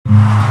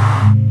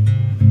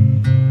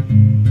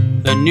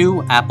The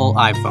new Apple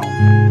iPhone.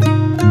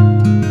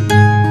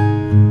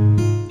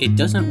 It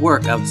doesn't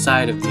work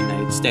outside of the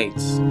United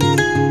States.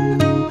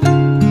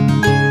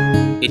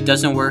 It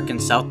doesn't work in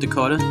South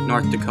Dakota,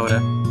 North Dakota,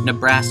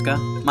 Nebraska,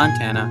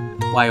 Montana,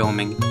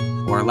 Wyoming,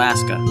 or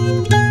Alaska.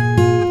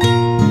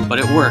 But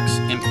it works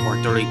in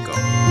Puerto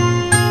Rico.